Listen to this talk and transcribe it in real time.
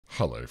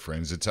Hello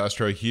friends, it's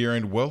Astro here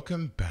and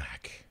welcome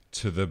back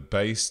to the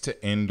base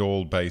to end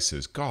all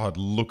bases. God,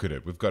 look at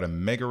it. We've got a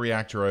mega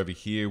reactor over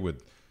here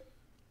with...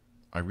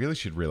 I really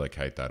should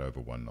relocate that over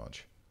one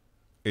notch.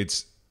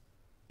 It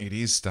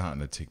is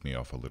starting to tick me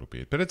off a little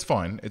bit, but it's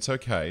fine. It's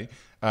okay.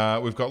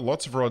 We've got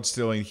lots of rods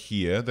still in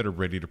here that are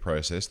ready to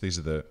process. These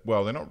are the...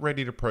 Well, they're not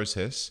ready to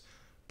process,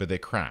 but they're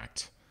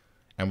cracked.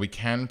 And we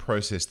can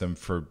process them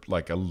for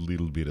like a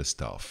little bit of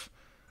stuff.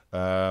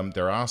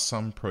 There are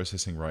some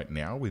processing right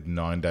now with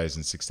 9 days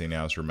and 16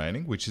 hours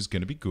remaining, which is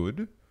going to be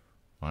good.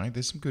 Right,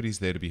 there's some goodies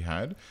there to be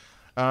had.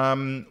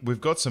 We've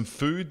got some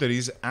food that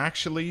is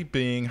actually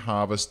being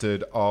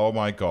harvested. Oh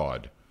my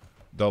god.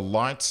 The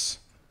lights...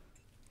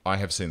 I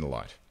have seen the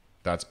light.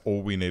 That's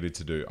all we needed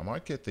to do. I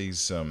might get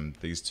these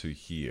two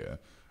here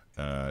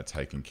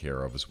taken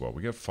care of as well.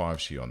 We got 5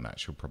 she on that.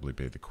 She'll probably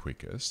be the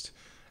quickest.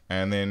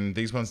 And then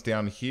these ones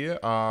down here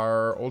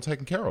are all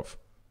taken care of.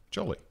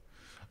 Jolly.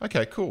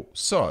 Okay, cool.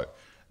 So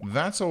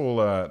that's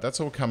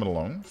all coming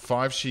along.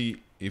 5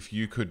 she, if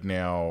you could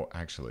now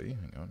actually,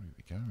 hang on,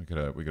 here we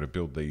go. We got to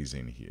build these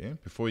in here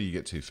before you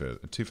get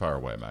too far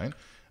away, mate.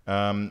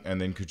 And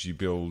then could you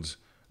build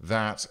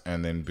that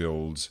and then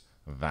build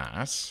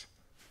that,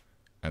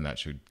 and that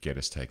should get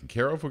us taken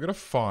care of. We've got a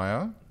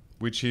fire,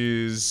 which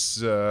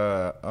is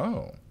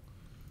oh,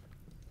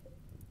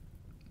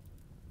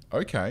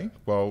 okay.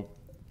 Well,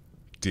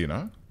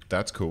 dinner.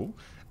 That's cool.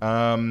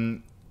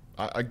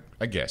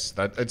 I guess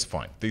that it's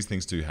fine. These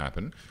things do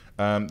happen.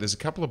 There's a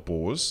couple of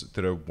boars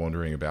that are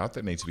wandering about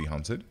that need to be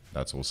hunted.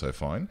 That's also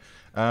fine.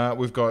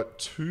 We've got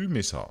 2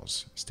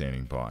 missiles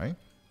standing by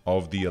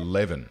of the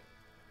 11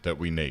 that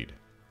we need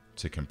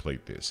to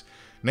complete this.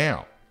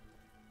 Now,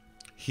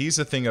 here's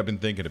the thing I've been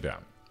thinking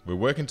about. We're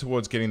working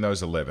towards getting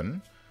those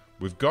 11.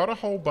 We've got a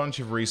whole bunch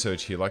of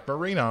research here, like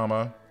marine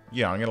armor.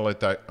 Yeah, I'm gonna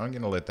let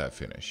that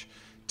finish.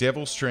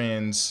 Devil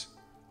strands,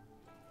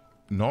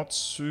 not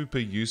super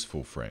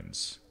useful,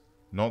 friends.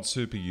 Not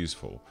super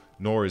useful.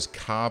 Nor is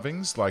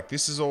carvings. Like,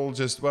 this is all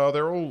just... Well,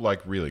 they're all,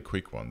 like, really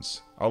quick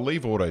ones. I'll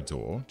leave auto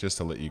door, just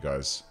to let you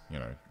guys, you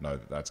know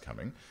that that's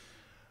coming.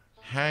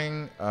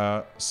 Hang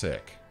a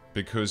sec.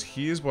 Because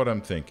here's what I'm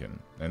thinking.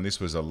 And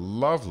this was a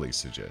lovely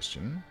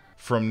suggestion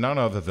from none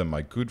other than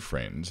my good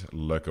friend,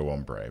 Loco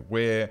Hombre,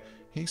 where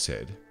he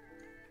said,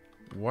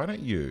 why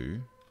don't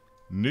you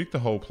nuke the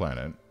whole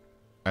planet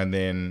and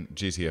then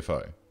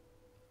GTFO?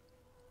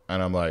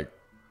 And I'm like...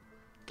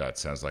 That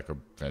sounds like a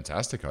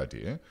fantastic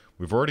idea.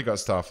 We've already got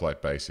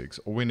Starflight basics.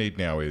 All we need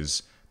now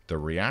is the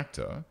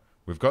reactor.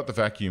 We've got the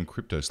vacuum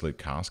crypto sleep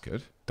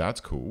casket.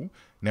 That's cool.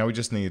 Now we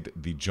just need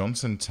the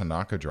Johnson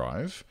Tanaka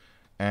drive.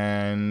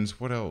 And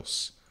what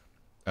else?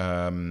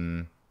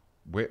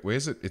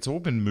 Where's it? It's all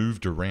been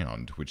moved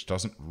around, which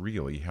doesn't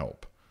really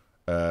help.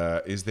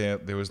 There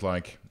was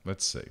like,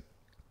 let's see.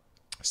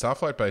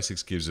 Starflight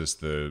basics gives us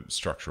the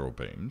structural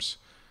beams.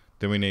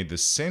 Then we need the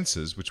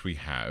sensors, which we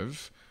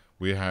have.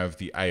 We have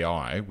the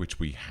AI, which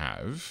we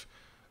have.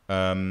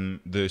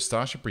 The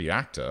Starship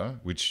Reactor,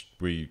 which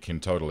we can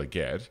totally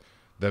get.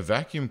 The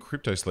Vacuum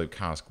Crypto Sleep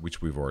Cask, which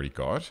we've already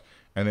got.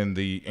 And then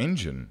the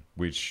engine,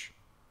 which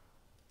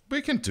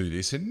we can do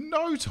this in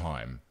no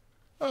time.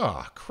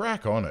 Ah,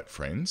 crack on it,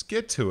 friends.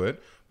 Get to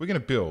it. We're going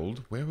to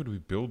build... Where would we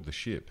build the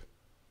ship?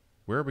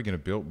 Where are we going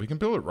to build? We can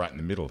build it right in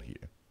the middle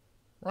here.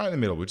 Right in the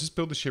middle. We'll just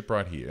build the ship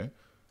right here.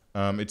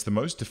 It's the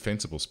most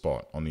defensible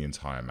spot on the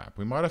entire map.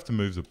 We might have to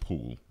move the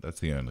pool. That's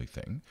the only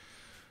thing.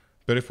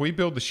 But if we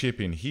build the ship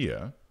in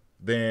here,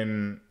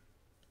 then,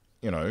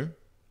 you know,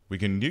 we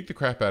can nuke the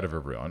crap out of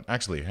everyone.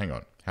 Actually, hang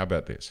on. How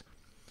about this?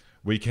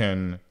 We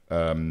can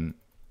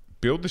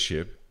build the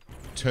ship,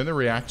 turn the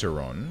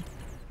reactor on,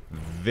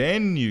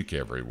 then nuke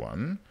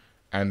everyone,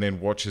 and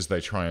then watch as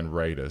they try and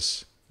raid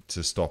us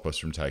to stop us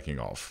from taking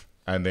off.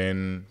 And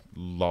then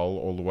lull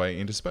all the way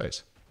into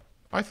space.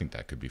 I think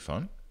that could be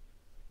fun.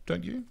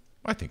 Don't you?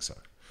 I think so.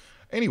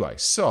 Anyway,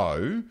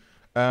 so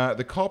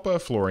the copper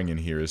flooring in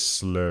here is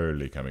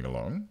slowly coming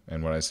along.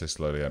 And when I say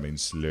slowly, I mean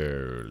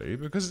slowly,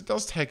 because it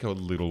does take a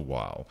little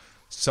while.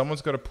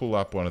 Someone's got to pull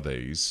up one of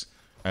these,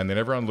 and then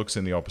everyone looks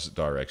in the opposite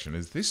direction.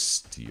 Is this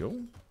steel?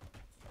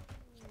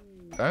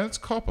 And it's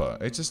copper.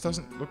 It just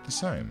doesn't look the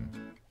same.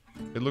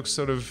 It looks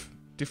sort of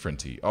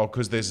different-y. Oh,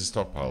 because there's a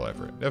stockpile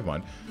over it. Never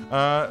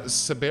mind.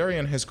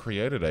 Siberian has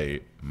created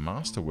a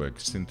masterwork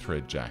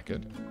synthread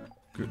jacket.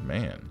 Good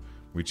man.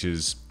 Which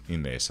is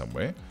in there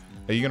somewhere.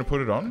 Are you going to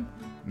put it on?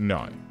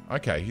 No.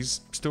 Okay,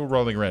 he's still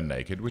rolling around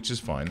naked, which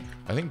is fine.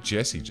 I think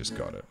Jessie just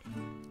got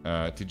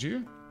it. Did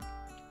you?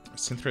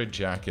 Synthread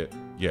jacket.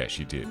 Yeah,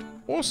 she did.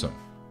 Awesome.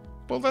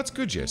 Well, that's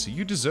good, Jessie.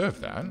 You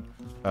deserve that.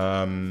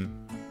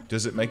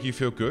 Does it make you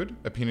feel good?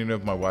 Opinion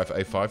of my wife,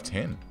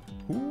 A510.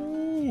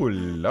 Ooh,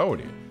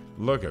 lordy.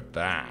 Look at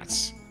that.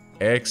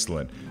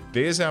 Excellent.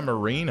 There's our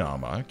marine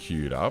armor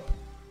queued up.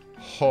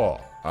 Ho.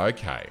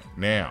 Okay,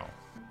 now,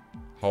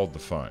 hold the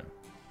phone.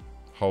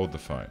 Hold the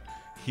phone.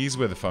 Here's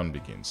where the fun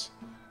begins.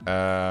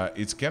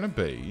 It's going to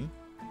be...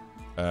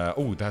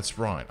 oh, that's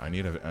right. I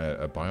need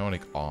a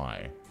bionic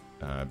eye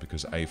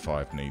because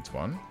A5 needs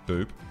one.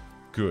 Boop.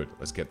 Good.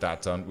 Let's get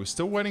that done. We're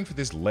still waiting for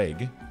this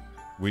leg,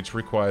 which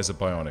requires a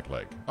bionic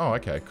leg. Oh,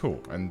 okay,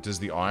 cool. And does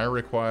the eye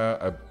require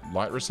a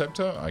light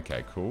receptor?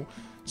 Okay, cool.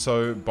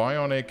 So,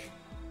 bionic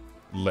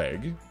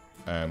leg,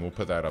 and we'll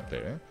put that up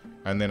there.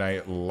 And then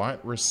a light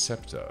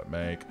receptor.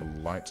 Make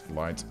light.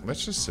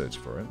 Let's just search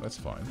for it. That's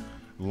fine.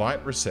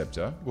 Light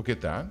receptor. We'll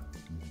get that.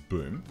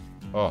 Boom.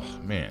 Oh,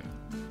 man.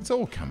 It's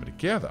all coming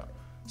together.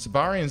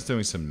 Sabarian's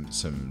doing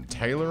some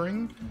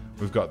tailoring.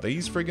 We've got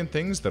these friggin'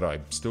 things that I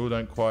still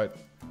don't quite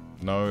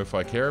know if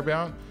I care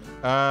about.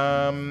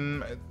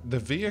 The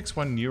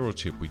VX1 neural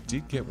chip, we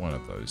did get one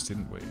of those,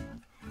 didn't we?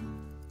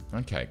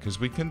 Okay, because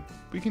we can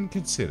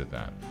consider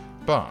that.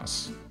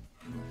 But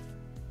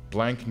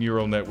blank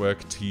neural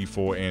network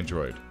T4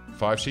 Android.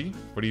 5G,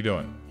 what are you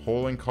doing?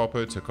 Hauling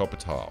copper to copper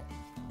tile.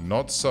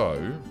 Not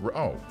so.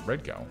 Oh,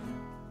 Red Gull.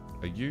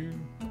 Are you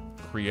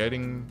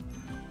creating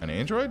an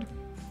android?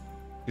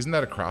 Isn't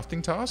that a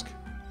crafting task?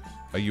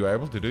 Are you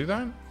able to do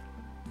that?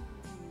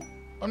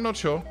 I'm not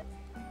sure.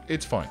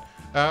 It's fine.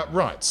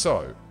 Right,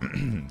 so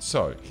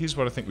here's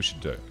what I think we should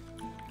do.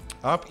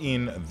 Up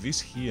in this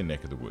here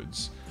neck of the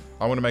woods,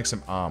 I want to make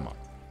some armor.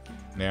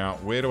 Now,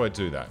 where do I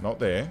do that? Not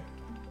there.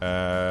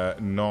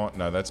 No,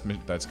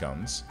 that's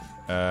guns.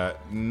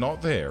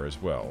 Not there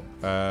as well.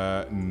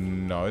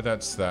 No,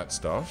 that's that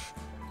stuff.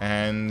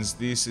 And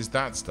this is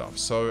that stuff.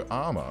 So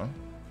armor,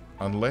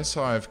 unless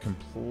I've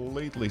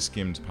completely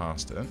skimmed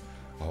past it.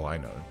 Oh, I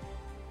know.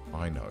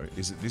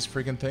 Is it this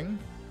friggin' thing?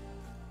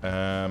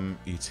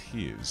 It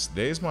is.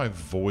 There's my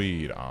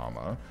void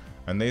armor,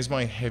 and there's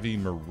my heavy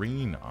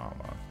marine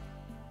armor.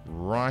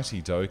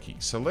 Righty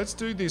dokie. So let's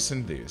do this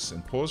and this,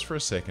 and pause for a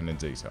second in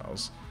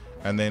details,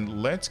 and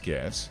then let's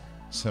get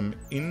some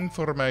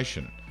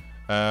information.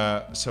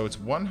 So it's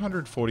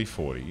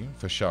 140/40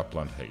 for sharp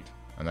blunt heat,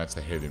 and that's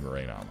the heavy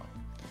marine armor.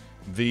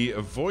 The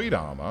void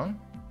armor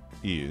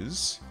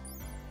is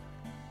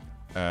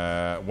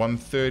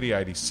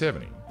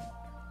 130/80/70.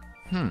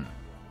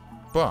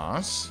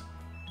 But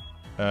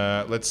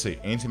let's see,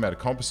 antimatter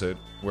composite,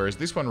 whereas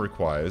this one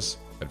requires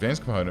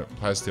advanced component,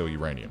 plasteel,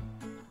 uranium.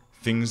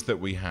 Things that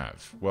we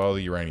have. Well,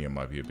 the uranium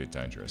might be a bit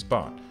dangerous,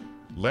 but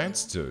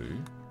let's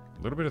do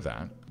a little bit of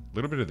that, a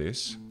little bit of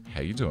this.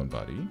 How you doing,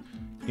 buddy?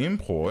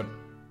 Import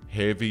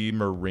heavy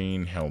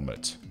marine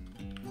helmet.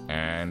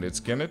 And it's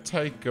gonna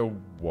take a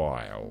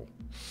while.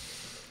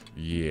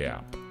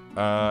 Yeah.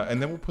 And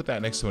then we'll put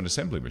that next to an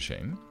assembly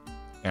machine,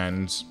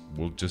 and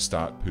we'll just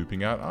start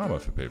pooping out armor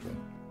for people.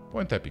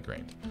 Won't that be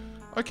grand?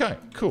 Okay,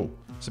 cool.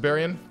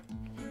 Siberian,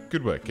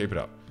 good work. Keep it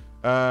up.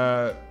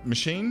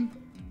 Machine,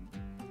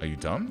 are you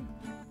done?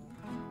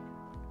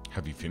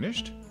 Have you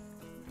finished?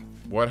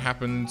 What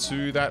happened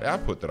to that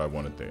output that I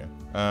wanted there?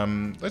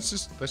 Let's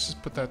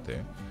just put that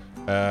there.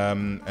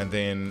 And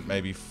then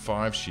maybe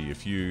 5She,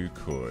 if you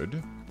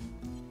could.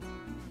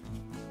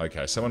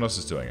 Okay, someone else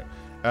is doing it.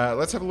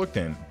 Let's have a look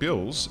then.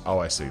 Bills. Oh,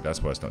 I see.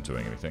 That's why it's not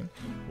doing anything.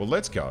 Well,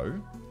 let's go.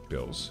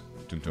 Bills.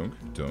 Dunk, dunk,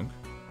 dunk.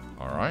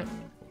 All right.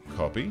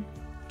 Copy.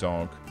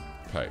 Donk.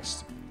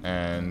 Paste.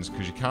 And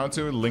because you can't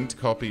do a linked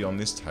copy on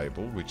this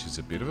table, which is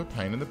a bit of a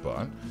pain in the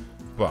butt,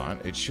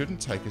 but it shouldn't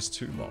take us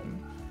too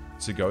long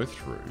to go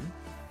through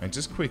and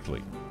just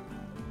quickly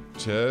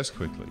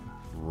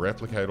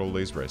replicate all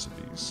these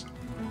recipes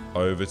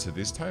over to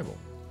this table.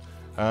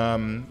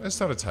 It's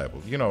not a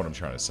table. You know what I'm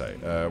trying to say.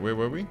 Where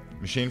were we?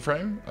 Machine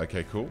frame.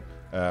 Okay, cool.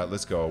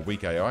 Let's go a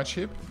weak AI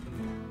chip.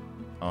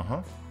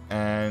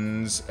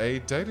 And a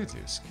data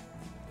disk.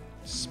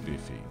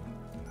 Spiffy.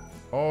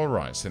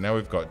 Alright, so now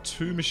we've got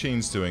two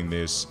machines doing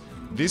this.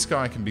 This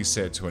guy can be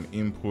set to an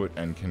input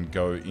and can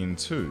go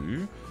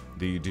into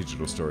the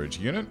digital storage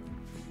unit.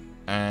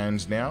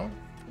 And now,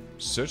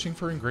 searching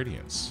for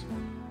ingredients.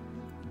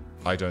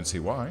 I don't see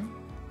why.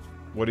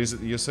 What is it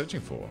that you're searching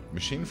for?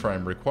 Machine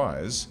frame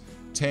requires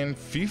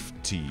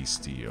 1050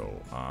 steel.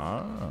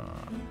 Ah,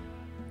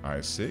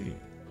 I see.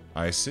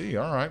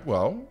 Alright,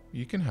 well,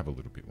 you can have a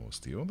little bit more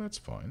steel. That's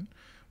fine.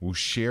 We'll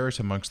share it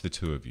amongst the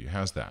two of you.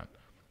 How's that?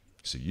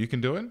 So you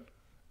can do it,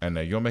 and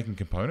now you're making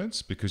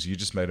components because you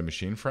just made a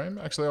machine frame.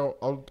 Actually,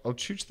 I'll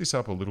chooch this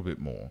up a little bit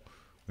more.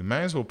 We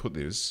may as well put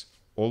this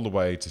all the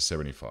way to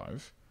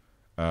 75.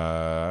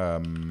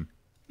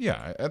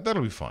 Yeah,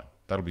 that'll be fine.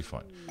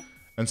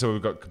 And so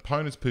we've got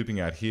components pooping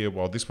out here,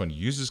 while this one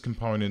uses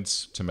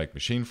components to make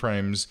machine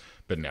frames,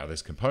 but now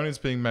there's components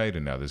being made,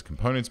 and now there's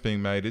components being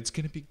made. It's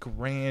going to be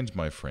grand,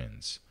 my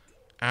friends.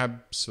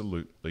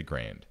 Absolutely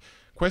grand.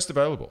 Quest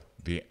available.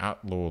 The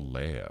Outlaw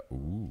Lair.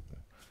 Ooh.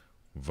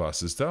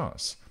 Was ist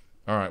das?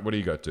 Alright, what do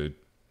you got, dude?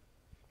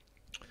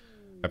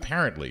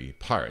 Apparently,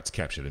 pirates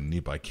captured a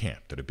nearby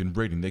camp that had been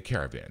raiding their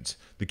caravans.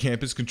 The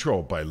camp is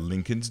controlled by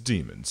Lincoln's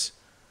demons.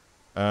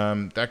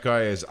 That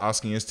guy is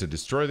asking us to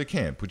destroy the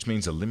camp, which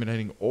means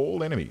eliminating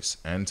all enemies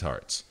and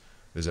turrets.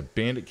 There's a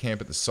bandit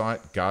camp at the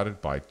site, guarded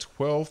by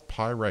 12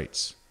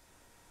 pirates.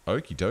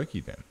 Okie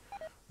dokie then.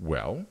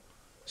 Well,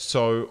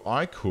 so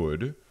I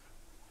could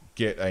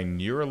get a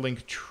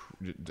Neuralink,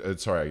 a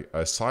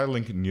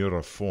Psylink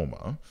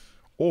Neuroformer,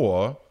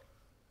 or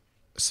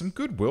some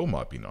goodwill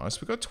might be nice.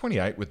 We've got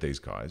 28 with these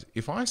guys.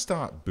 If I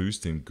start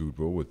boosting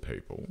goodwill with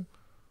people,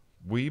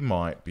 we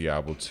might be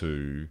able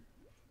to...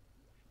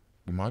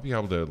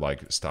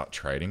 like, start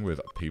trading with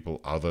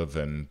people other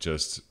than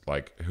just,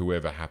 like,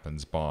 whoever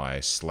happens by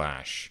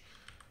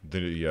 /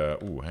 the...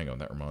 oh, hang on,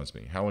 that reminds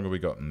me. How long have we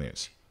got in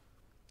this?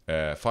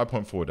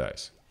 5.4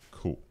 days.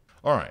 Cool.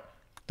 All right.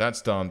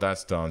 That's done.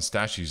 That's done.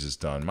 Stashes is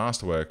done.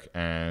 Masterwork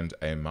and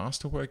a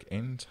masterwork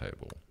end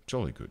table.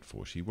 Jolly good,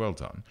 Forshy. Well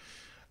done.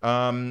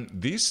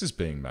 This is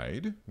being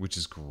made, which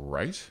is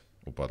great.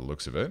 Well, by the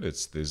looks of it,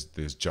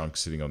 there's junk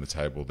sitting on the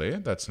table there.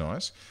 That's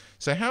nice.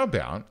 So how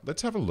about,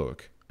 let's have a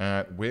look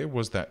at where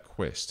was that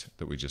quest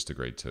that we just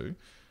agreed to.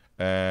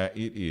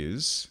 It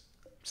is,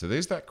 so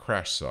there's that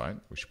crash site.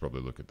 We should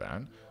probably look at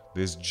that.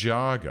 There's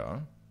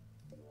Jarga.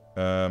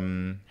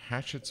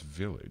 Hatchet's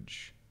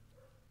Village.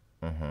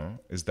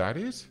 Is that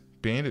it?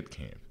 Bandit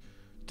Camp.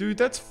 Dude,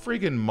 that's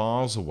friggin'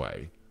 miles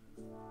away.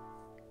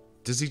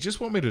 Does he just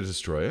want me to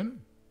destroy it?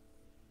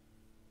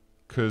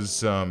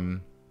 Because, I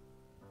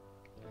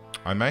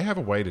may have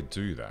a way to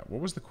do that. What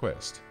was the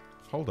quest?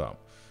 Hold up.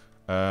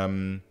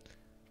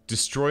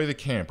 Destroy the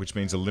camp, which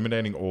means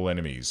eliminating all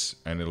enemies.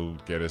 And it'll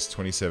get us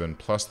 27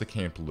 plus the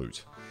camp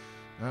loot.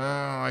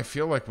 I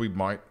feel like we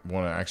might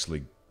want to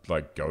actually,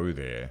 like, go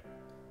there.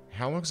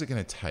 How long is it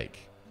going to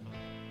take?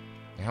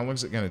 How long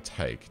is it going to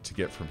take to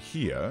get from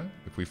here,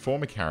 if we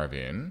form a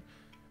caravan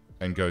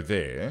and go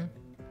there,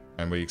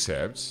 and we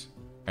accept,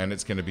 and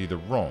it's going to be the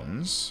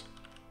Rons,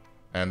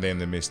 and then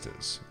the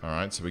Misters.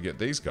 Alright, so we get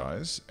these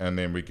guys, and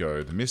then we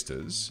go the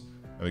Misters,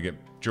 and we get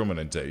Drillman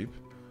and Deep,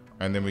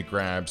 and then we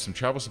grab some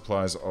travel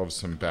supplies of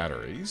some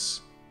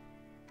batteries.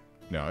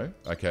 No,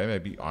 okay,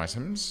 maybe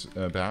items,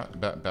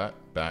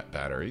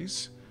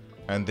 batteries,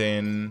 and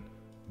then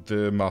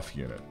the Muff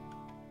unit.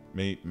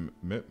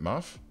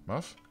 Muff?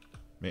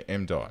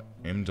 M dot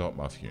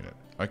muff unit.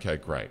 Okay,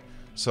 great.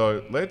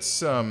 So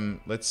let's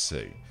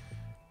see.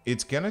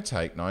 It's gonna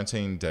take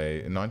 19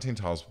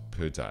 tiles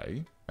per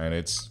day, and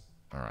it's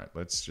all right.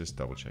 Let's just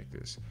double check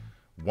this.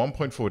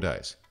 1.4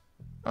 days.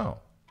 Oh,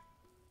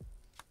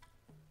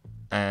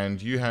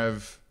 and you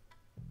have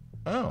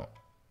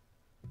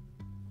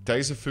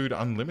days of food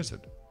unlimited.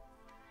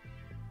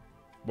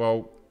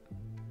 Well,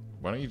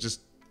 why don't you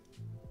just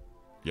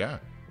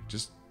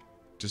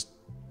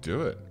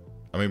do it?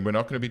 I mean, we're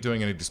not going to be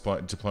doing any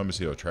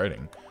diplomacy or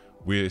trading.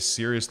 We're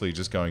seriously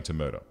just going to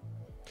murder.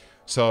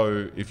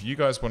 So, if you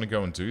guys want to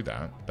go and do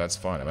that, that's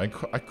fine. I mean,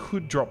 I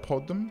could drop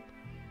pod them.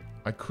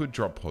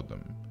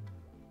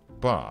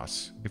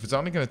 But, if it's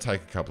only going to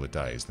take a couple of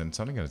days, then it's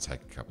only going to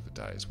take a couple of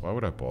days. Why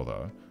would I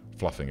bother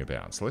fluffing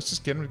about? So, let's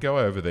just get them to go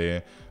over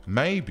there.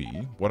 Maybe,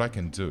 what I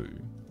can do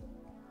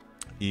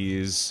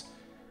is,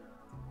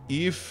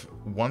 if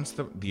once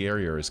the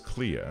area is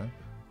clear,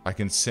 I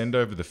can send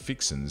over the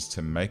fixins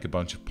to make a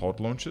bunch of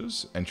pod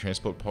launchers and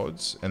transport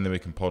pods, and then we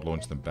can pod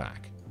launch them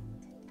back.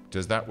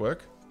 Does that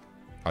work?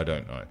 I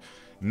don't know.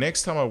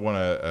 Next time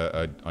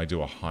I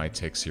do a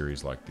high-tech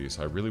series like this,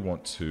 I really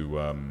want to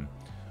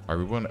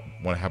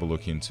have a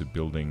look into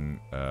building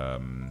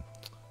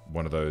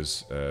one of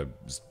those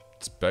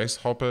space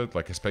hopper,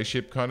 like a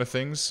spaceship kind of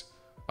things.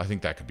 I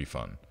think that could be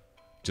fun.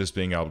 Just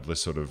being able to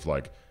sort of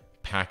like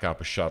pack up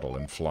a shuttle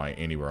and fly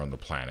anywhere on the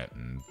planet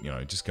and, you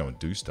know, just go and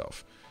do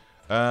stuff.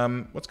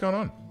 What's going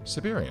on?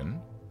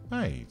 Siberian?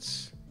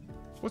 Mate,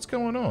 what's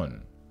going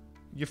on?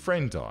 Your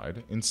friend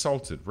died.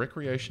 Insulted.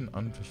 Recreation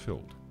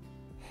unfulfilled.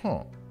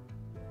 Huh.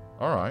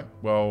 Alright,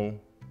 well,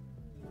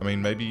 I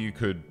mean, maybe you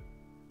could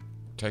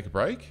take a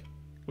break?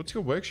 What's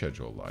your work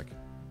schedule like?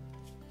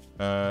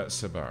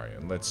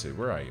 Siberian, let's see.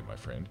 Where are you, my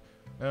friend?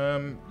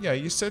 Yeah,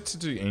 you're set to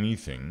do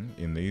anything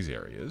in these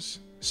areas,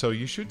 so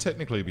you should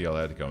technically be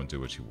allowed to go and do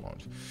what you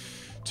want.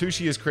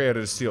 Tushi has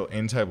created a steel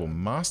end table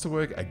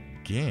masterwork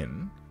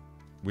again,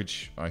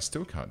 which I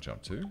still can't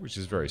jump to, which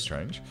is very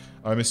strange.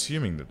 I'm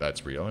assuming that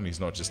that's real, and he's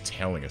not just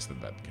telling us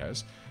that that's the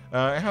case.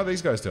 How are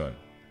these guys doing?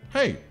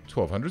 Hey,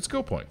 1,200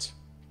 skill points.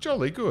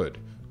 Jolly good.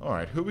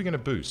 Alright, who are we going to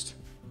boost?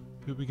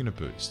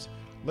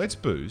 Let's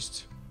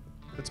boost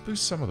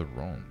some of the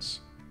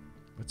Rons.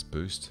 Let's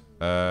boost.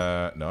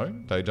 No,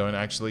 they don't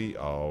actually.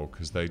 Oh,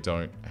 because they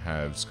don't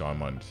have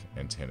Skymind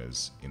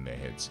antennas in their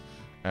heads.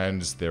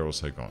 And they're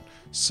also gone.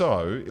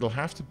 So, it'll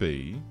have to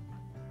be,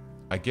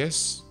 I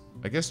guess,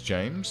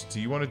 James, do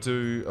you want to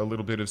do a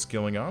little bit of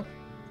skilling up?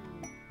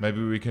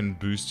 Maybe we can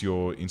boost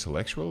your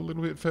intellectual a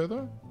little bit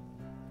further?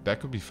 That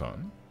could be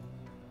fun.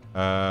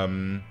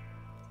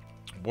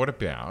 What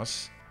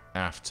about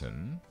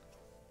Afton?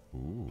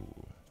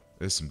 Ooh,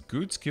 there's some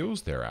good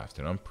skills there,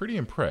 Afton. I'm pretty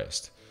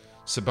impressed.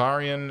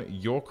 Sibarian,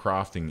 your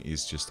crafting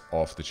is just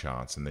off the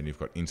charts, and then you've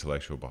got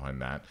intellectual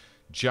behind that.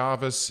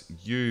 Jarvis,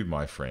 you,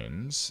 my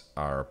friends,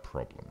 are a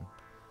problem.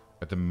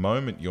 At the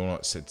moment, you're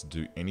not set to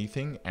do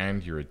anything,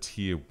 and you're a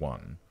tier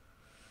 1.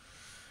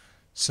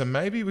 So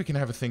maybe we can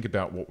have a think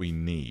about what we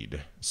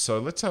need. So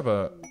let's have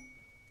a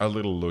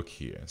little look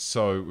here.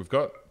 So we've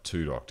got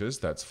 2 doctors,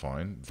 that's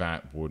fine.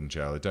 Vat, warden,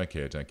 jailer, don't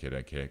care.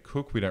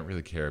 Cook, we don't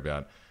really care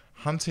about.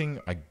 Hunting,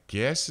 I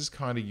guess, is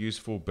kind of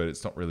useful, but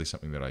it's not really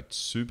something that I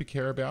super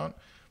care about.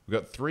 We've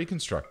got 3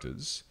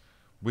 constructors.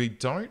 We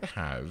don't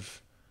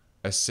have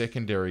a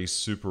secondary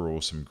super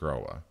awesome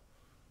grower.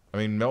 I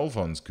mean,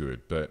 Melvon's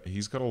good, but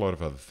he's got a lot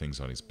of other things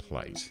on his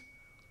plate.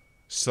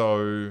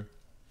 So,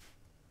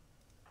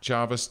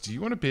 Jarvis, do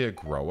you want to be a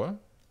grower?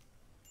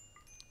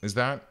 Is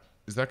that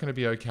going to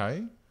be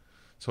okay?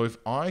 So if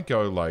I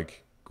go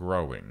like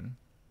growing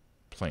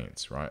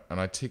plants, right, and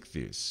I tick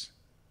this,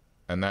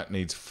 and that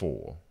needs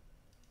 4.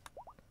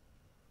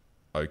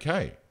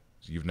 Okay,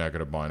 so you've now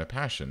got a minor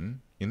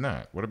passion in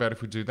that. What about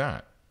if we do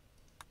that?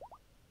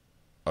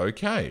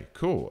 Okay,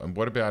 cool. And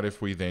what about if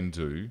we then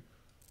do...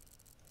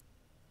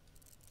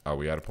 Are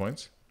we out of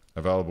points?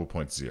 Available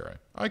points 0.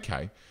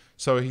 Okay,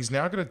 so he's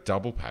now got a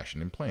double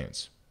passion in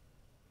plants.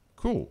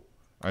 Cool.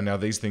 And now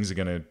these things are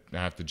going to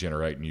have to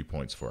generate new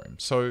points for him.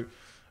 So,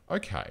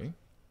 okay,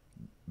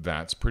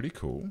 that's pretty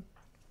cool.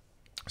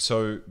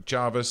 So,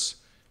 Jarvis,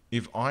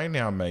 if I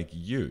now make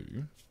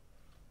you...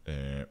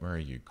 where are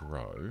you?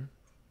 Grow.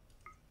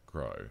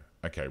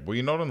 Okay, well,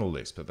 you're not on the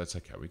list, but that's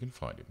okay. We can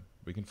find him.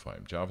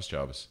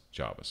 Jarvis.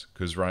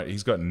 Because, right,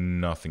 he's got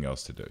nothing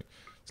else to do.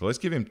 So let's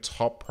give him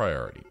top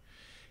priority.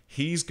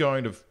 He's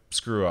going to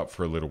screw up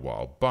for a little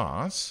while,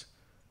 but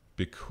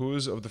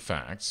because of the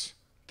fact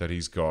that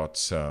he's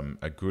got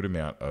a good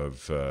amount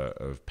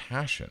of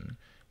passion,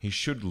 he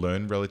should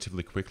learn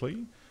relatively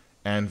quickly,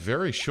 and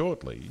very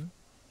shortly...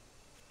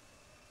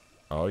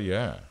 Oh,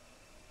 yeah.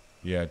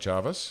 Yeah,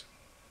 Jarvis?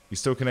 You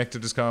still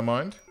connected to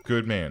SkyMind?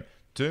 Good man.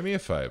 Do me a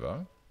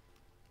favor.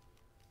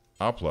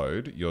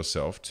 Upload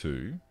yourself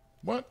to...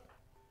 What?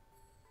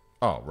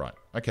 Oh, right.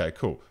 Okay,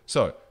 cool.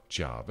 So,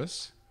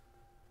 Jarvis,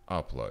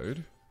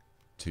 upload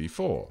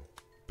T4.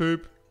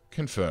 Boop.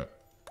 Confirm.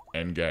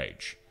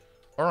 Engage.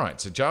 Alright,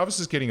 so Jarvis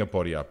is getting a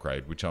body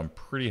upgrade, which I'm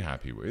pretty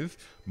happy with.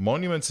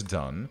 Monuments are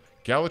done.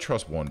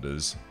 Galatros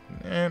wanders.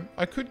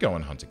 I could go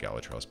and hunt a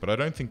Galatros, but I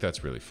don't think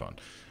that's really fun.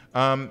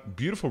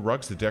 Beautiful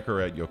rugs to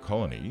decorate your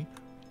colony.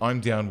 I'm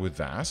down with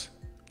that.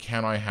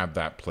 Can I have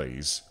that,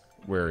 please?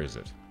 Where is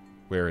it?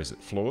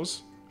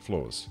 Floors?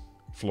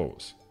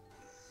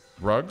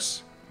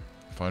 Rugs?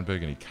 Fine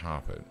burgundy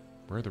carpet.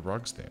 Where are the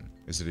rugs then?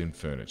 Is it in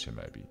furniture,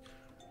 maybe?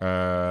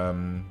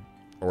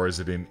 Or is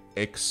it in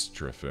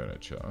extra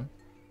furniture?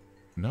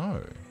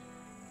 No.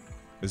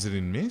 Is it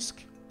in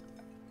MISC?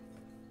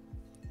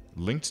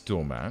 Linked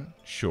doormat.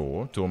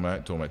 Sure.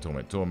 Doormat.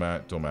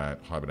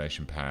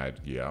 Hibernation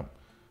pad. Yeah.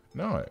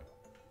 No.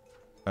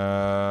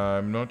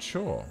 I'm not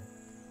sure.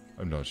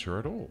 I'm not sure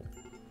at all.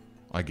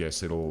 I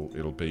guess it'll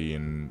be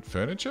in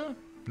furniture?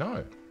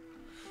 No.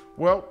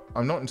 Well,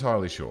 I'm not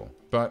entirely sure,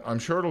 but I'm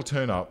sure it'll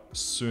turn up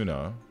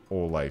sooner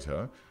or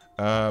later.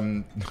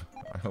 I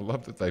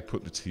love that they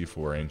put the tier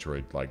 4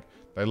 android, like,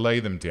 they lay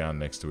them down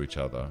next to each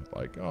other.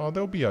 Like, oh,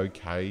 they'll be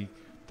okay.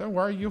 Don't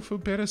worry, you'll feel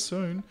better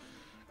soon.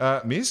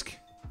 MISC?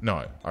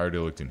 No, I already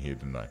looked in here,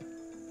 didn't I?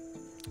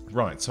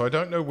 Right, so I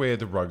don't know where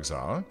the rugs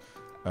are.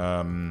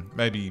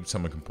 Maybe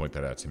someone can point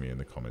that out to me in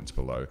the comments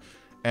below.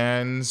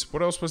 And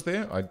what else was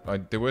there?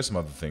 There were some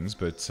other things,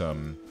 but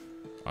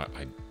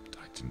I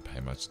didn't pay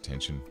much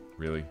attention,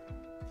 really.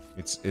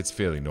 It's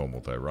fairly normal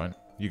though, right?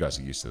 You guys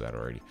are used to that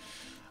already.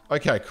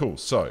 Okay, cool.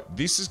 So,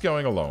 this is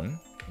going along.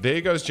 There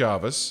goes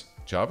Jarvis.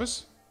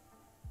 Jarvis?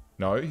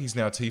 No, he's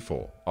now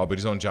T4. Oh, but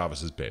he's on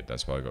Jarvis's bed.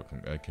 That's why I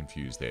got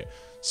confused there.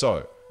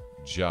 So,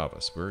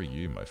 Jarvis, where are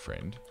you, my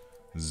friend?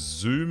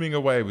 Zooming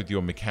away with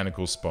your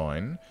mechanical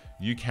spine.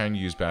 You can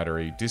use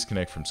battery,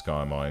 disconnect from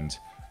SkyMind.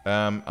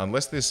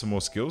 Unless there's some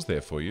more skills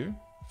there for you.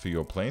 For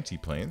your planty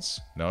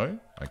plants. No?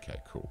 Okay,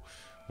 cool.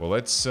 Well,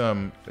 let's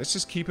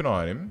just keep an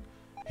eye on him.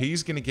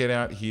 He's going to get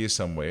out here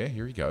somewhere.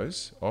 Here he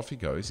goes. Off he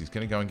goes. He's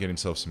going to go and get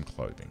himself some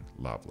clothing.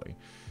 Lovely.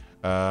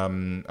 I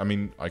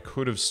mean, I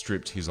could have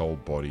stripped his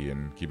old body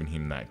and given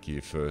him that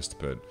gear first,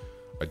 but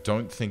I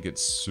don't think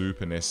it's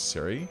super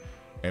necessary.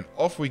 And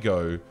off we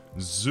go,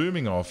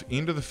 zooming off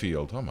into the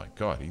field. Oh my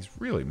god, he's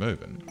really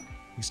moving.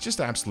 He's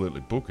just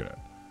absolutely booking it.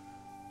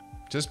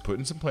 Just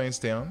putting some plants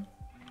down.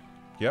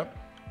 Yep.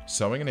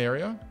 Sowing an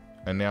area.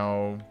 And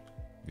now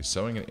you're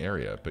sowing an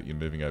area, but you're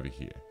moving over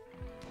here.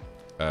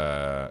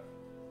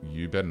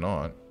 You better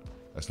not.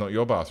 That's not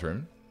your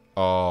bathroom.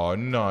 Oh,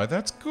 no,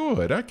 that's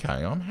good.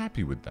 Okay, I'm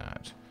happy with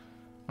that.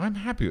 I'm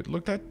happy with it.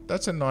 Look,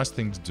 that's a nice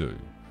thing to do.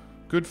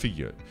 Good for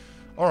you.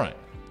 All right,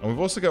 and we've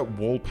also got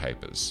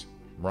wallpapers,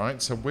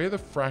 right? So where the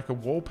frack are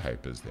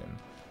wallpapers then?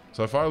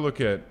 So if I look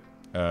at,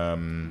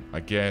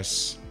 I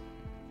guess,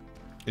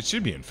 it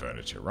should be in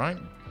furniture, right?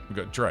 We've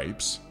got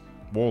drapes,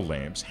 wall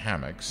lamps,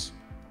 hammocks,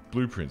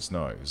 blueprints,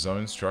 no.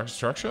 Zone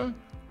structure?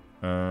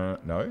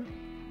 No.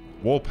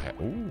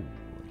 Wallpaper. Ooh,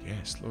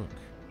 yes, look.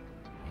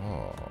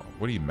 Oh,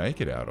 what do you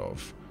make it out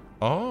of?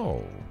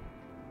 Oh,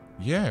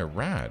 yeah,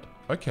 rad.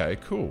 Okay,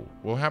 cool.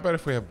 Well, how about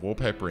if we have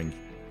wallpapering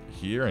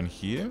here and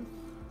here?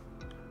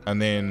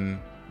 And then,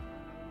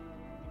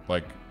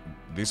 like,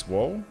 this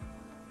wall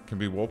can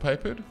be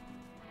wallpapered?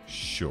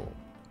 Sure.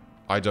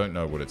 I don't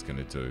know what it's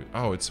going to do.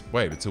 Oh,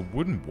 wait, it's a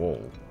wooden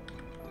wall.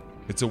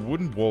 It's a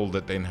wooden wall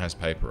that then has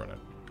paper on it.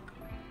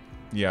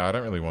 Yeah, I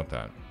don't really want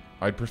that.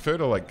 I'd prefer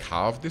to, like,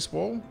 carve this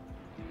wall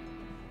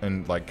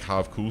and, like,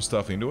 carve cool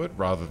stuff into it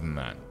rather than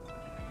that.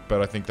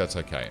 But I think that's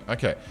okay.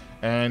 Okay,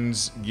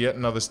 and yet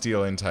another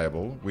steel end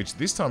table, which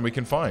this time we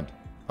can find.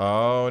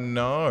 Oh,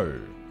 no.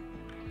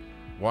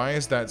 Why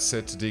is that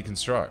set to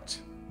deconstruct?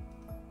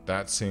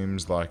 That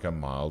seems like a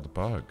mild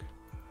bug.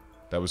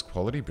 That was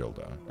quality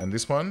builder. And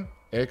this one,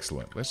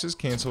 excellent. Let's just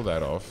cancel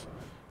that off.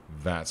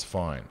 That's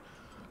fine.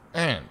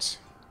 And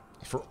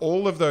for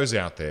all of those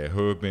out there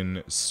who have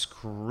been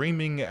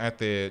screaming at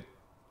their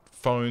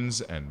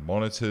phones and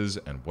monitors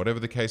and whatever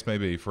the case may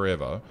be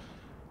forever,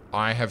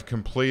 I have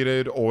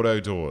completed auto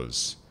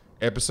doors.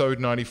 Episode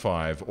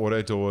 95,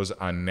 auto doors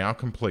are now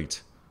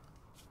complete.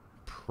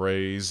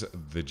 Praise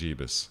the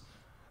Jeebus.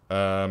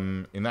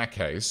 In that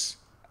case,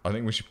 I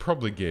think we should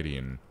probably get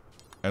in.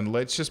 And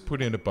let's just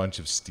put in a bunch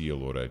of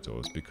steel auto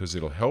doors because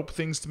it'll help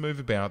things to move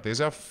about.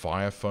 There's our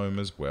fire foam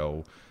as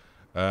well.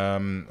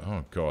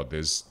 Oh god,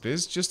 there's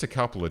just a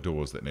couple of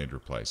doors that need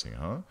replacing,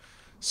 huh?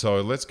 So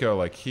let's go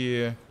like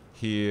here,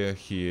 here,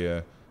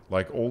 here.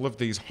 Like all of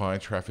these high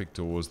traffic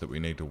doors that we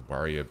need to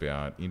worry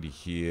about into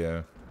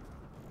here.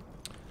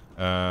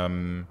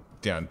 Down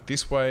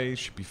this way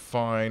should be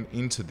fine.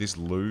 Into this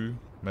loo,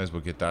 may as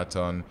well get that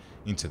done.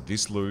 Into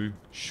this loo,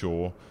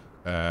 sure.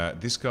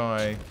 This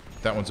guy,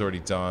 that one's already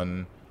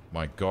done.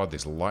 My god,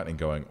 there's lightning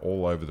going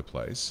all over the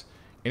place.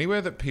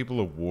 Anywhere that people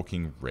are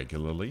walking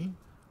regularly,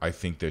 I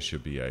think there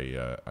should be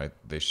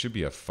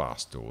a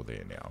fast door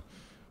there now.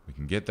 We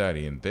can get that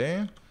in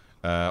there.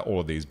 All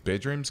of these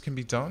bedrooms can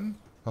be done.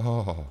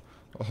 And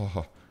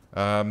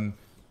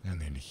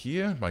then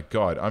here, my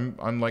god,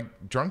 I'm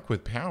like drunk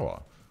with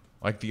power.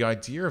 Like the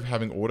idea of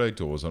having auto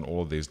doors on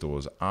all of these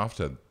doors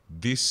after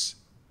this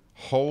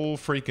whole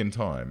freaking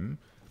time,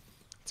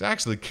 it's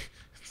actually,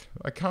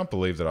 I can't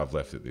believe that I've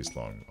left it this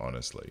long,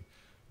 honestly,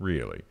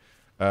 really.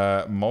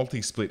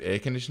 Multi-split air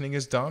conditioning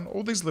is done.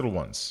 All these little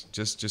ones,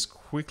 just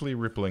quickly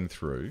rippling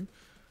through,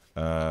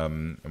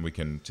 and we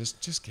can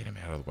just get them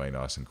out of the way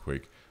nice and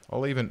quick.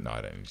 I'll even, no,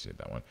 I don't need to do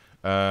that one.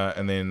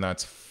 And then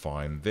that's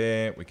fine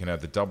there. We can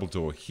have the double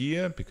door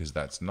here because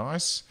that's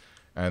nice.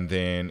 And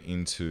then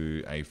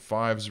into a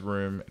 5's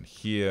room and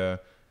here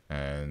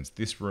and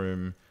this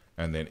room.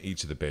 And then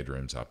each of the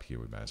bedrooms up here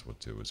we may as well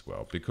do as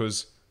well.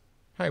 Because,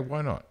 hey,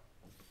 why not?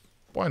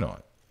 Why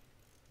not?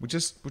 We'll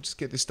just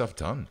get this stuff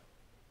done.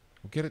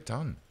 We'll get it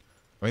done.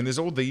 I mean, there's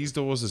all these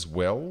doors as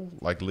well,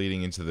 like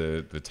leading into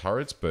the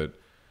turrets, but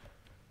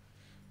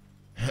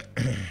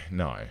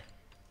no,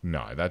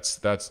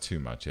 that's too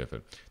much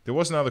effort. There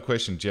was another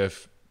question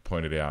Jeff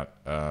pointed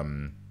out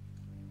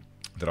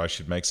that I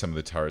should make some of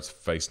the turrets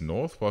face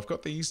north. Well, I've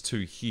got these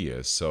two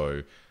here,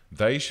 so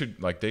they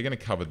should, like, they're going to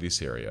cover this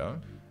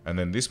area, and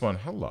then this one.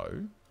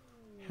 Hello,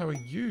 how are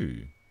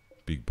you,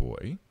 big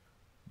boy?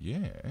 Yeah,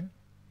 are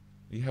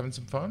you having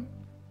some fun?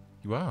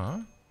 You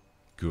are.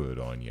 Good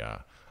on ya.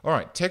 All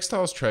right,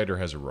 Textiles Trader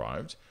has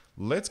arrived.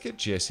 Let's get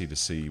Jesse to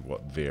see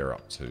what they're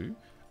up to.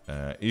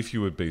 If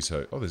you would be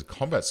so... Oh, there's a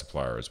combat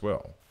supplier as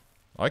well.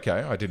 Okay,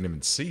 I didn't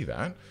even see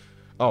that.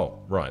 Oh,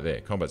 right there,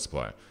 combat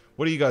supplier.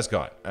 What do you guys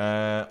got?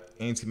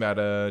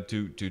 Antimatter,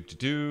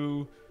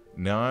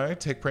 no,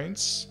 tech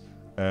prints,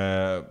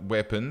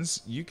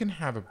 weapons. You can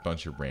have a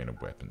bunch of random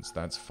weapons.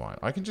 That's fine.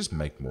 I can just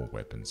make more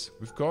weapons.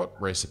 We've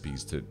got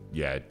recipes to...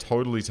 Yeah,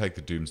 totally take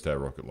the Doomsday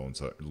rocket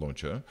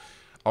launcher.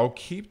 I'll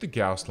keep the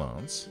Gauss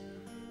Lance.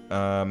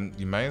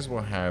 You may as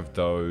well have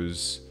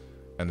those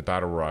and the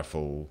battle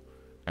rifle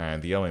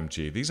and the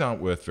LMG. These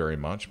aren't worth very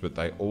much, but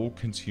they all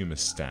consume a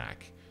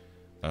stack.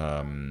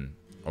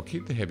 I'll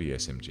keep the heavy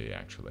SMG,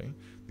 actually.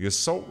 The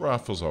assault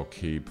rifles I'll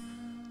keep.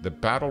 The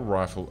battle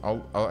rifle,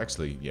 I'll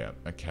actually, yeah,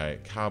 okay.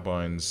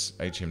 Carbines,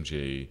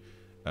 HMG,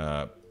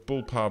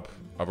 bullpup.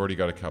 I've already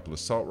got a couple of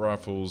assault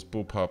rifles.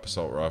 Bullpup,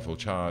 assault rifle,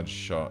 charge,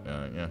 shot,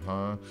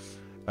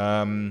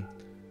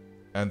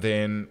 and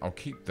then I'll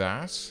keep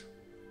that.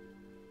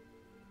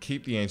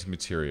 Keep the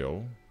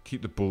anti-material.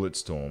 Keep the bullet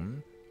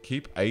storm.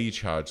 Keep a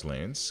charge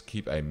lance.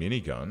 Keep a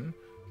minigun.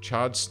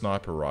 Charge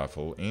sniper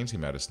rifle.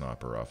 Antimatter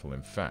sniper rifle.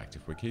 In fact,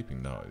 if we're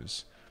keeping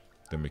those,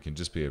 then we can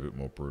just be a bit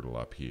more brutal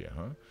up here,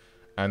 huh?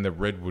 And the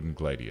red wooden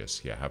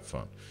gladius. Yeah, have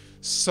fun.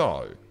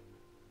 So,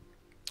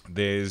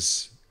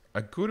 there's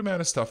a good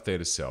amount of stuff there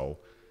to sell.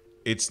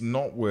 It's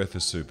not worth a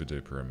super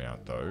duper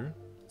amount, though.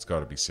 It's got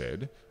to be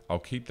said. I'll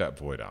keep that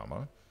void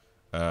armor.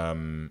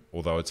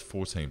 Although it's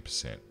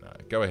 14%. No,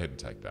 go ahead and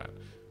take that.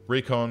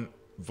 Recon,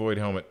 void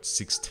helmet,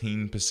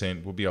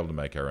 16%. We'll be able to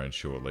make our own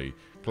shortly.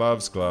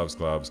 Gloves, gloves,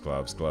 gloves,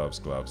 gloves, gloves,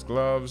 gloves,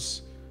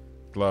 gloves,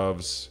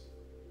 gloves.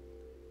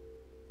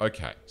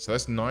 Okay, so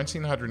that's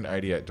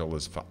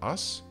 $1,988 for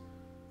us.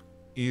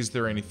 Is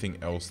there anything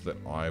else that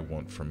I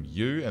want from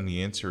you? And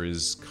the answer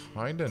is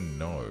kinda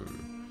no.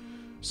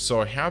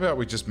 So how about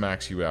we just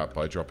max you out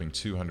by dropping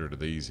 200 of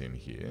these in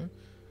here?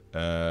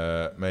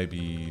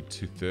 Maybe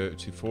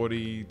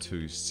 240,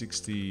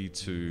 260,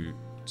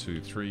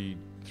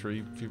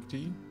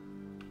 350,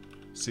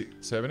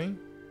 70.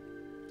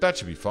 That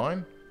should be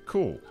fine.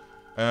 Cool.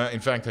 In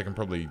fact, I can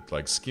probably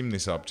like skim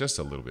this up just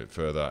a little bit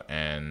further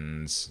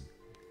and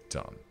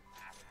Done.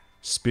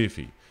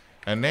 Spiffy.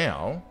 And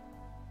now,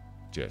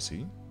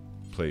 Jesse,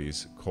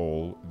 please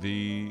call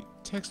the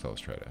textiles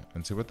trader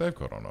and see what they've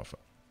got on offer.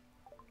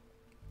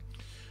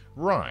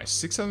 Rice,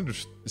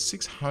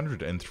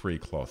 603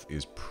 cloth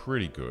is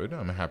pretty good.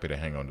 I'm happy to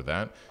hang on to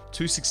that.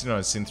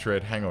 269 synth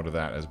thread, hang on to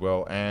that as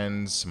well.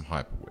 And some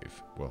hyperweave,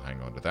 we'll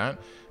hang on to that.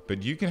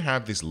 But you can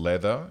have this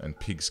leather and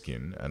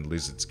pigskin and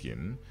lizard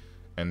skin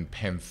and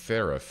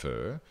panthera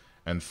fur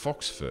and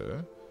fox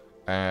fur.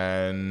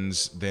 And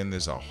then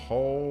there's a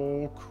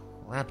whole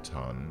crap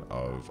ton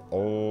of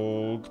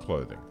old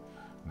clothing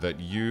that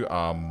you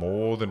are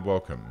more than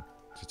welcome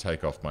to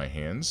take off my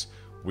hands.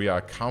 We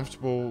are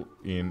comfortable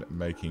in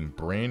making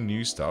brand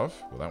new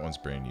stuff. Well, that one's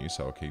brand new,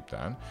 so I'll keep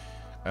that.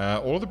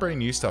 All the brand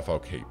new stuff I'll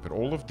keep, but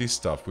all of this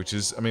stuff, which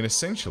is, I mean,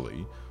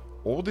 essentially,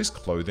 all this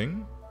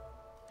clothing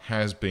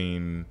has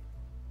been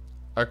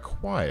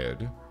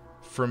acquired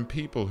from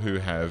people who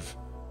have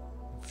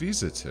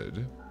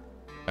visited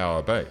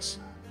our base.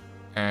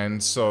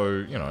 And so,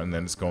 you know, and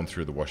then it's gone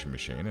through the washing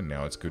machine, and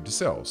now it's good to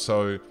sell.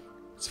 So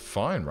it's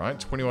fine, right?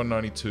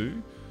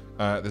 $21.92.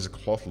 There's a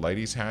cloth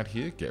ladies hat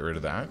here. Get rid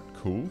of that.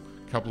 Cool.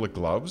 Couple of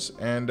gloves.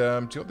 And do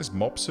you got this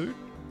mop suit?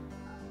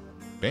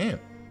 Bam.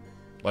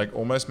 Like,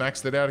 almost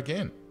maxed it out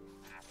again.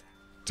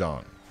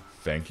 Done.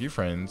 Thank you,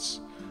 friends.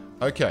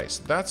 Okay,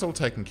 so that's all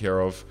taken care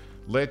of.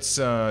 Let's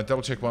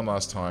double check one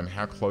last time.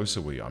 How close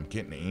are we? I'm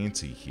getting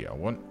antsy here. I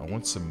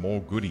want some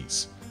more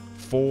goodies.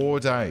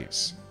 4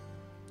 days.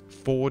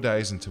 4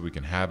 days until we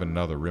can have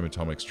another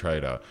Rimatomics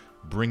trader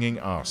bringing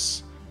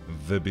us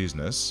the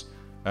business.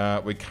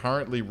 We're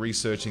currently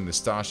researching the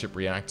Starship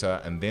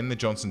Reactor and then the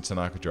Johnson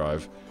Tanaka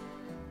Drive.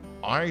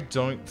 I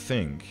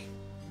mean,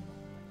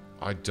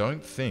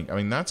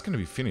 that's going to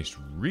be finished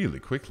really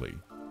quickly.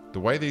 The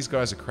way these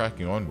guys are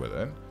cracking on with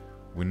it,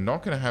 we're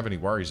not going to have any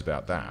worries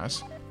about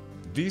that.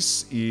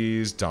 This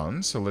is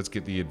done, so let's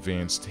get the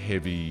advanced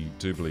heavy,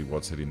 do believe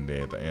what's it in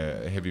there,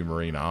 the heavy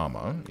marine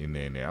armor in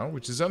there now,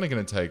 which is only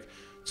going to take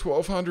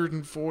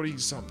 1,240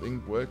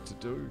 something work to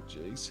do,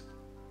 jeez.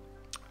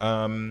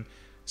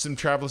 Some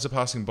travelers are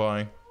passing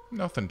by,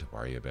 nothing to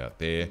worry about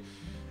there.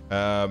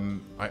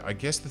 I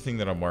guess the thing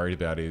that I'm worried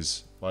about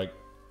is, like,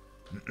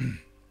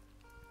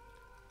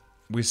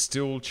 we're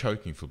still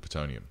choking for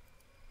plutonium.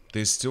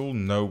 There's still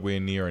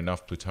nowhere near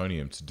enough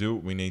plutonium to do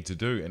what we need to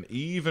do, and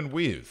even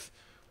with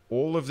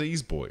all of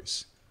these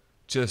boys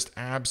just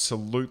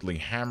absolutely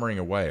hammering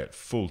away at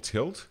full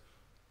tilt,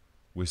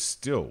 we're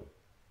still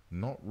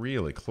not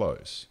really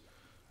close.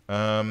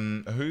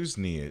 Who's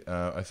near?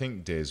 I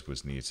think Des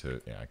was near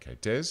to... Yeah, okay.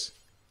 Des,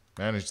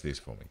 manage this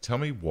for me. Tell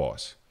me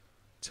what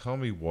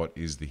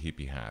is the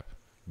hippie hap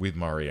with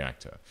my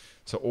reactor.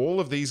 So all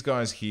of these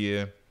guys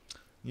here,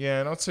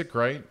 yeah, not so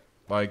great.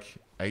 Like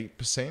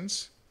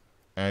 8%.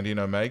 And in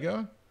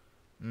Omega,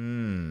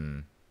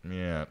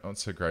 yeah, not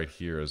so great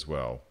here as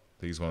well.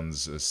 These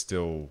ones are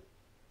still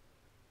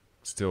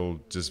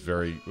just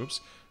very,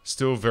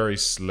 still very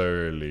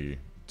slowly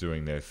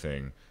doing their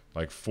thing.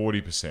 Like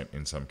 40%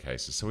 in some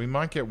cases. So we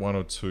might get one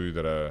or two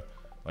that are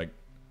like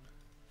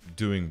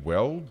doing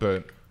well,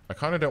 but I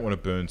kind of don't want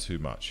to burn too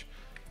much.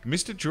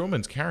 Mr.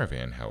 Drillman's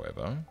caravan,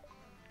 however,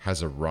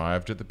 has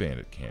arrived at the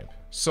bandit camp.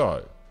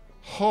 So,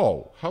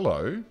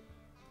 hello.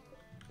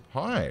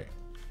 Hi.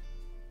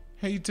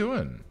 How you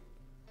doing?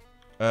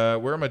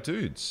 Where are my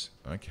dudes?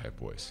 Okay,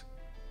 boys.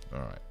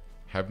 Alright.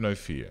 Have no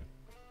fear.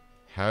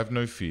 Have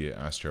no fear,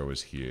 Astro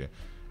is here.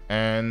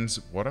 And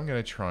what I'm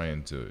going to try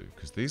and do,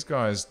 because these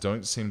guys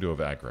don't seem to have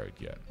aggroed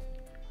yet.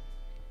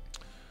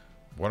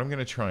 What I'm going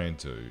to try and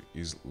do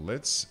is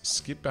let's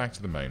skip back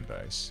to the main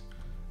base.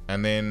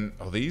 And then,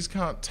 these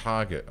can't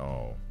target,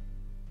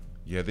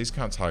 yeah, these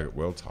can't target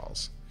world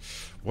tiles.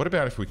 What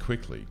about if we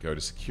quickly go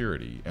to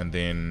security and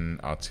then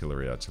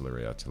artillery.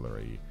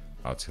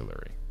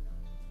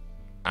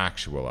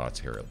 Actual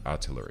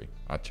artillery.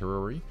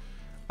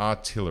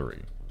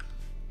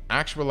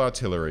 Actual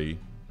artillery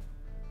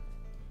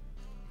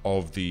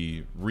of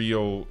the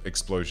real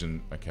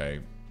explosion. Okay,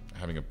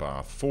 having a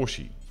bath.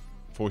 Forshi,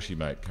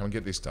 mate, come and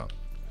get this done.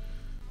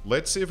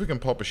 Let's see if we can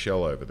pop a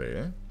shell over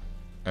there.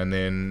 And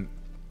then,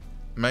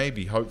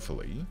 maybe,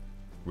 hopefully,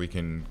 we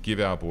can give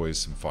our boys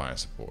some fire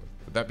support.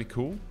 Would that be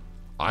cool?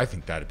 I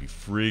think that'd be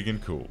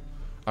friggin' cool.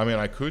 I mean,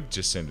 I could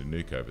just send a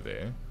nuke over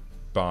there,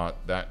 but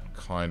that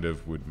kind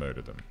of would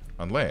murder them.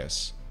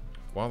 Unless,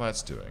 while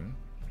that's doing,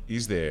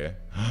 is there...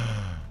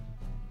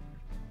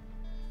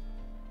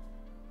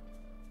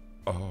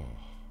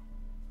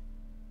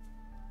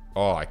 Oh,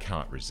 I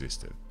can't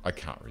resist it. I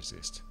can't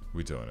resist.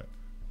 We're doing it.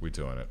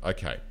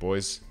 Okay,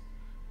 boys.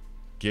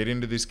 Get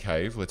into this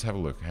cave. Let's have a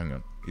look. Hang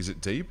on. Is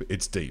it deep?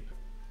 It's deep.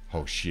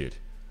 Oh, shit.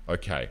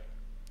 Okay.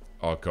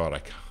 Oh, God, I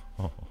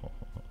can't.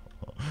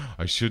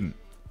 I shouldn't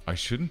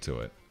do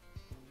it.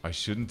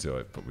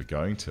 But we're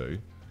going to.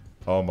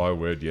 Oh, my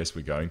word, yes,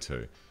 we're going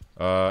to.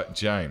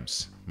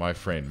 James, my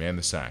friend, man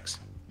the sax.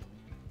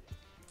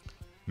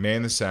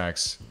 Man the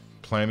sax.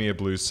 Play me a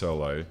blues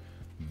solo.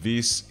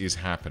 This is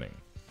happening.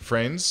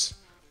 Friends,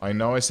 I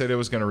know I said I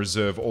was going to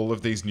reserve all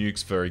of these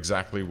nukes for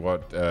exactly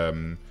what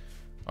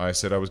I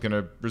said I was going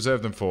to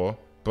reserve them for,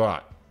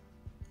 but...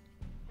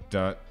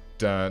 Dun,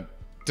 dun,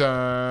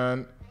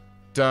 dun,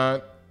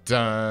 dun,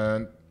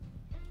 dun,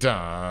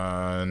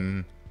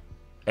 dun.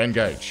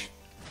 Engage.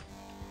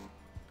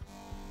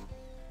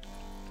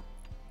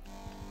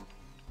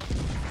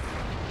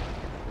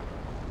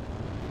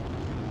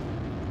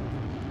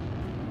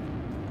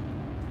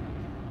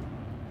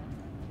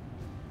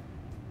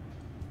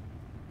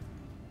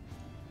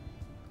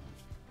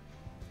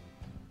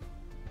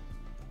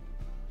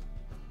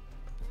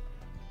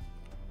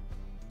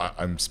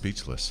 I'm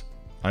speechless.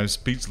 I'm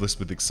speechless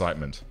with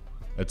excitement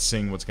at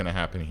seeing what's going to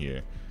happen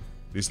here.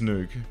 This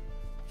nuke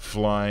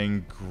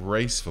flying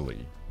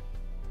gracefully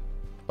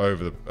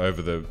over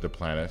the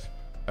planet.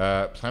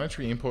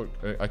 Planetary import.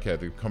 Okay,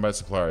 the combat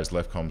supplier has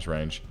left comms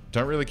range.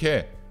 Don't really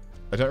care.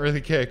 I don't really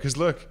care because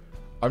look,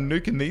 I'm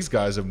nuking these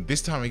guys, and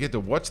this time I get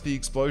to watch the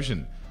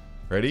explosion.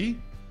 Ready?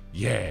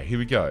 Yeah, here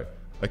we go.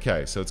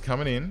 Okay, so it's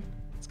coming in.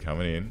 It's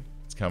coming in.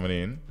 It's coming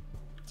in.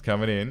 It's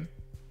coming in.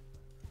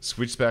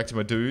 Switch back to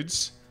my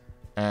dudes.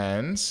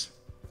 And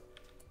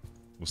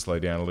we'll slow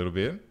down a little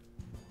bit.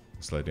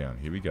 Slow down.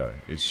 Here we go.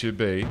 It should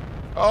be...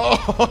 Oh!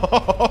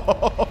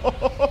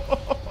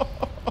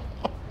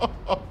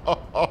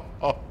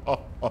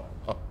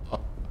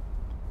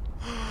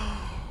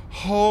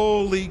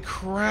 Holy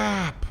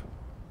crap!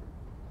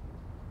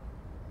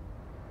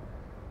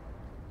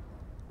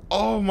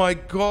 Oh my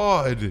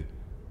god!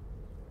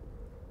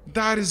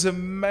 That is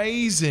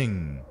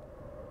amazing!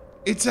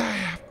 It's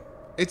a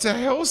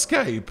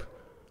hellscape!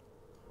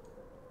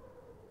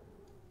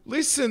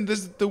 Listen,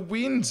 there's the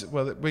wind.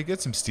 Well, we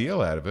get some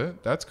steel out of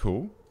it. That's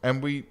cool.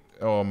 And we...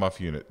 Oh,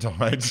 muff unit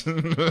died.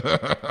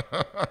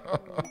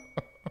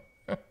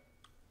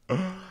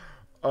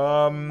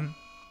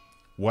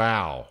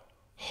 Wow.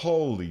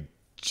 Holy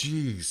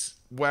jeez.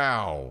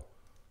 Wow.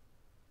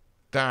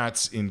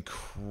 That's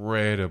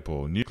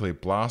incredible. Nuclear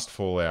blast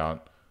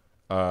fallout.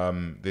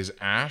 There's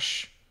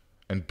ash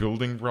and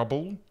building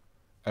rubble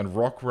and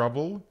rock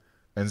rubble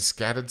and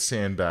scattered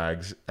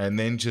sandbags and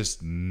then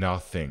just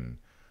nothing.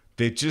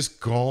 They're just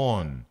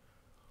gone.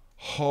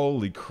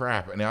 Holy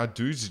crap. And our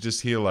dudes are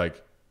just here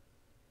like,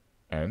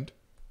 and?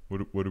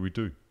 What do we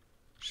do?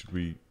 Should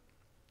we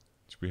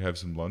have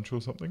some lunch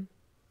or something?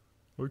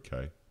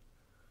 Okay.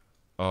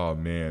 Oh,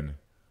 man.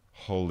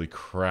 Holy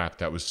crap.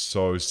 That was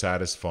so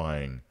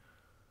satisfying.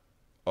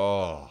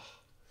 Oh,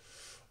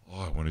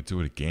 I want to do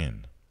it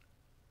again.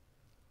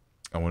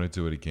 I want to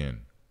do it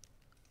again.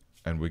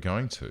 And we're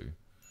going to.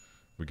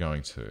 We're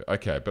going to.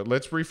 Okay, but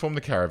let's reform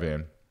the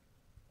caravan.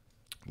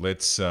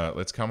 Let's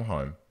come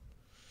home.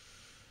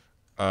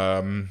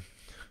 Oh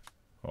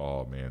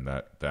man,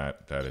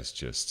 that is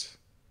just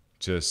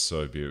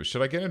so beautiful.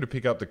 Should I get him to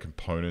pick up the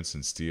components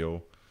and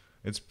steel?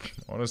 It's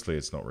honestly,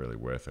 it's not really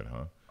worth it,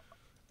 huh?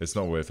 It's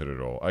not worth it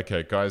at all.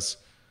 Okay, guys,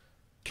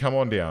 come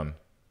on down.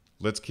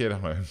 Let's get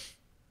home.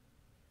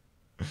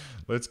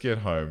 Let's get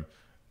home.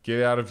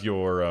 Get out of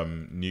your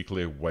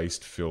nuclear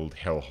waste-filled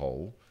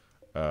hellhole.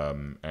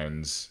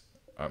 And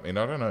I mean,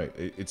 I don't know.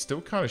 It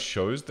still kind of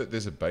shows that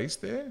there's a base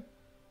there.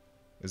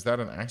 Is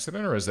that an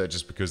accident, or is that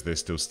just because they're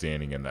still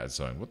standing in that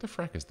zone? What the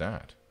frack is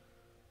that?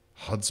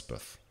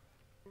 Hudspeth.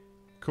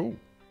 Cool.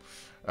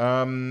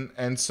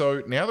 And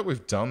so, now that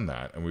we've done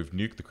that, and we've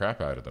nuked the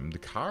crap out of them, the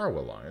Karo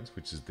Alliance,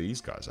 which is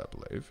these guys, I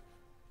believe,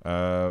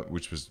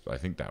 which was, I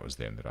think that was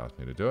them that asked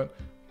me to do it,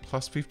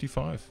 plus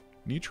 55.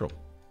 Neutral.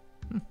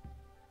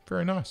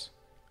 Very nice.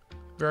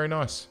 Very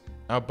nice.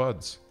 Our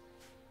buds.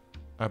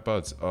 Our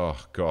buds.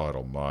 Oh, God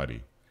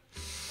almighty.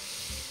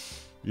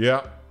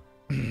 Yeah.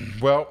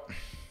 Well...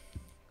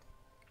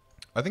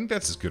 I think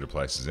that's as good a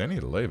place as any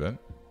to leave it.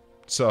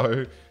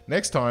 So,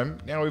 next time,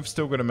 now we've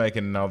still got to make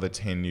another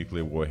 10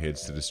 nuclear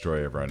warheads to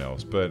destroy everyone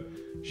else, but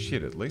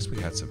shit, at least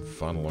we had some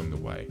fun along the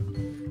way.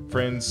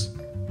 Friends,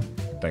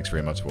 thanks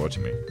very much for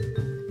watching me.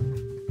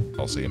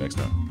 I'll see you next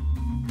time.